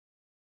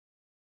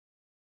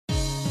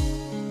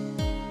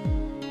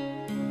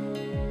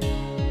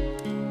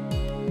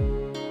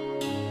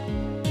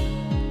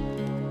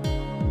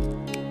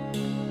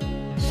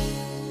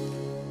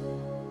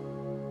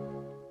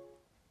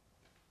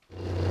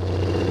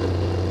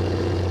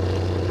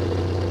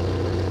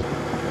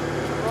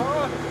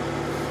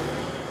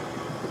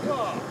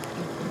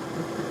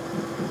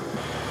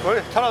こ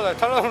れただ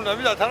の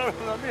波だ、ただの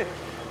波。い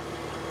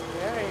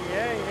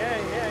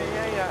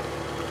や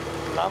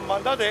何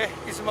万だで、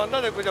1万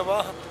だで、こじゃ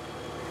ば。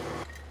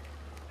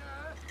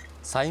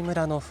佐井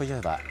村の冬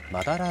は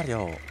マダラ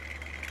漁。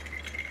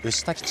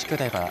牛滝地区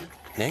では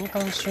年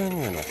間収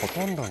入のほ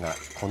とんどが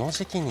この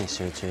時期に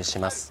集中し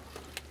ます。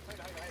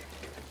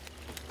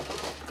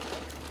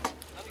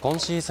今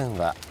シーズン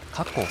は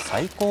過去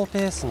最高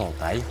ペースの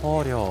大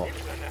豊漁。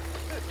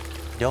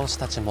漁師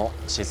たちも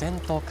自然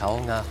と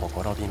顔がほ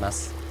ころびま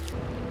す。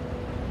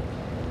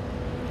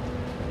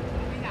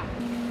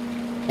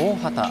大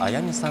畑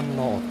彩美さん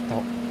の夫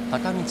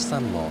高道さ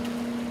んも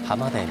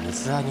浜で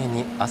水揚げ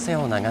に汗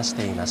を流し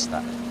ていました。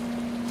1000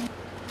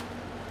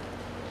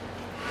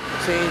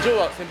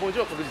本以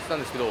上は確実なん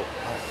ですけど、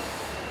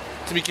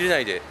積み切れな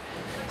いで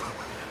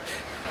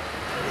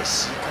嬉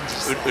しい感じで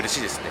すね。嬉し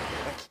いですね。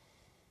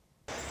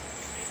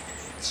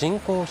人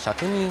口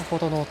100人ほ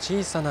どの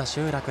小さな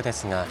集落で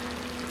すが、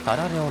タ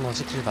ラ漁の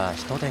時期は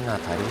人手が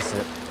足り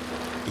ず、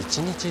一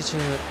日中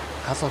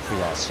家族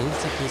や親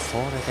戚総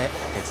出で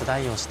手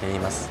伝いをしてい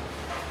ます。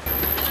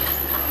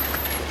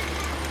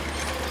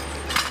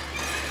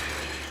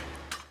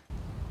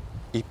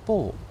一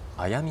方、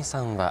あやみさ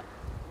んは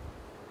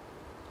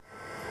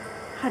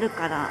春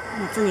から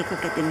夏にか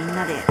けてみん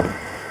なで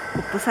ホ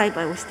ップ栽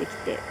培をしてき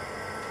て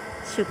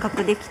収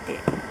穫できて、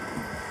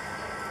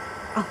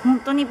本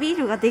当にビー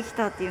ルができ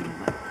たっていうのが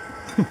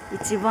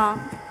一番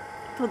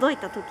届い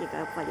た時が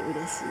やっぱり嬉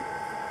しい。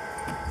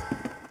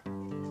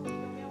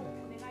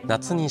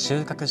夏に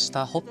収穫し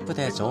たホップ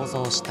で醸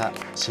造した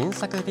新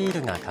作ビー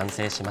ルが完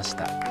成しまし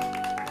た。う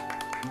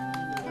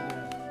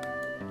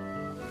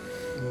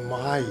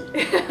まい。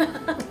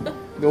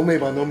飲め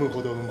ば飲む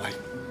ほどうまい。い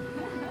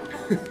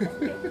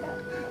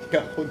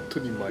や本当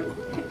にうまいわ。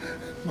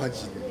マ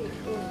ジで。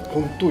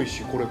本当美味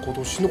しい。これ今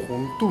年の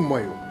本当う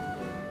まいわ。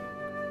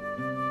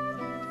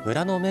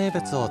村の名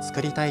物を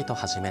作りたいと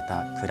始め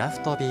たクラフ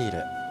トビー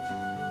ル。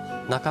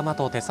仲間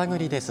と手探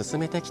りで進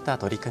めてきた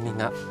取り組み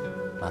が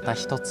また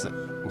一つ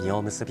実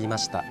を結びま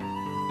した。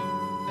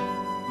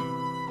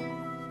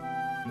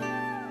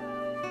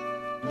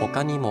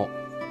他にも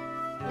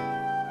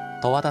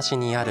十和田市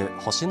にある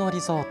星野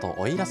リゾート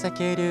奥入瀬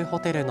渓流ホ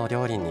テルの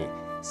料理に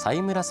佐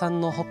井村産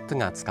のホップ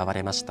が使わ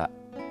れました。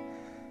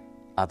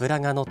脂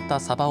が乗った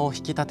サバを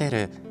引き立て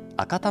る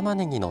赤玉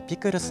ねぎのピ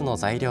クルスの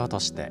材料と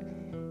して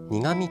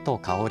苦みと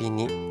香り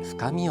に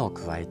深みを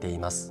加えてい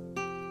ます。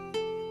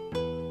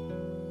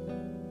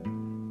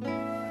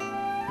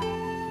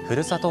ふ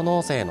るさと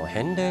納税の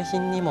返礼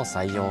品にも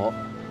採用。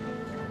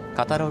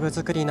カタログ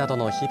作りなど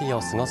の日々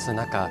を過ごす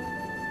中、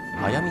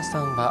あやみ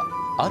さんは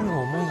ある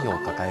思いを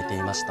抱えて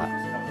いました。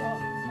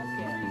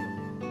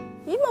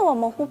今は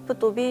ホップ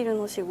とビール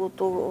の仕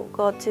事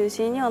が中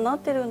心にはなっ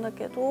てるんだ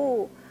け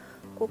ど、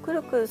く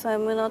るくる佐井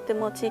村って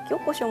地域お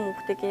こしを目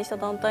的にした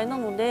団体な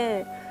の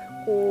で、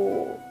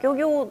漁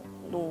業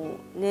の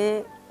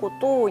こ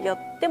とをや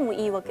っても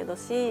いいわけだ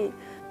し、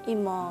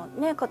今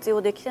活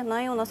用できて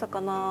ないような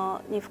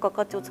魚に付加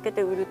価値をつけ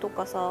て売ると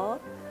かさ、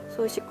そ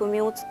ういう仕組み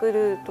を作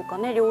るとか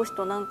ね、漁師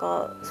と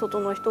外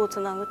の人を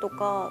つなぐと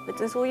か、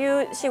別にそう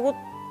いう仕事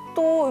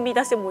を生み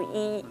出しても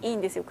いい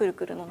んですよ、くる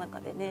くるの中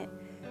でね。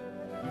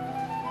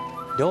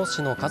漁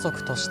師の家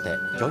族として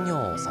漁業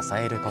を支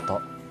えるこ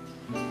と。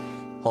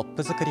ホッ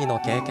プ作り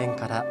の経験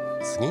から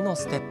次の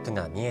ステップ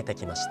が見えて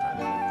きました。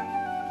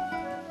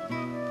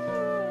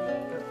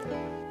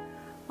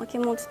気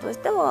持ちとし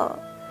ては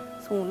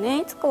そうね、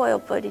いつかはやっ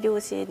ぱり漁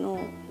師の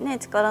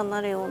力にな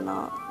るよう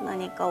な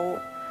何かを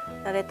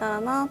やれた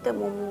らなって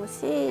も思う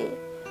し、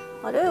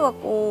あるいは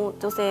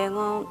女性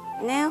が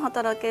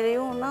働ける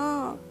よう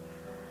な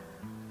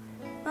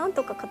なん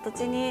とか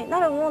形にな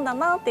るもんだ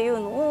なっていう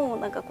のを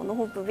この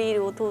ホップビー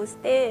ルを通し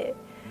て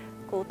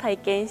体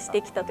験し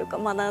てきたというか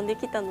学んで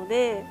きたの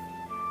で、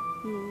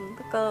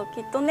だからき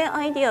っと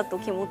アイディアと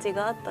気持ち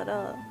があった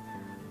ら、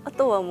あ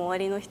とは周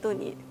りの人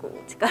に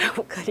力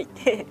を借り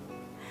て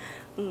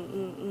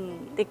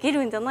でき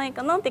るんじゃない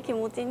かなって気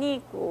持ち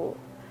に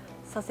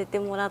させて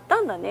もらっ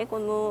たんだね、こ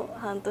の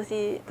半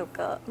年と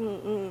か。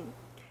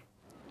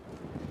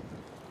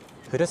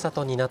ふるさ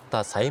とになった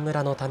佐井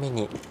村のため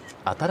に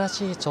新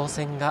しい挑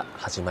戦が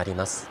始まり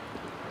ます。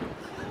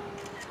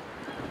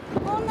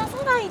こんな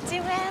空一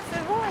面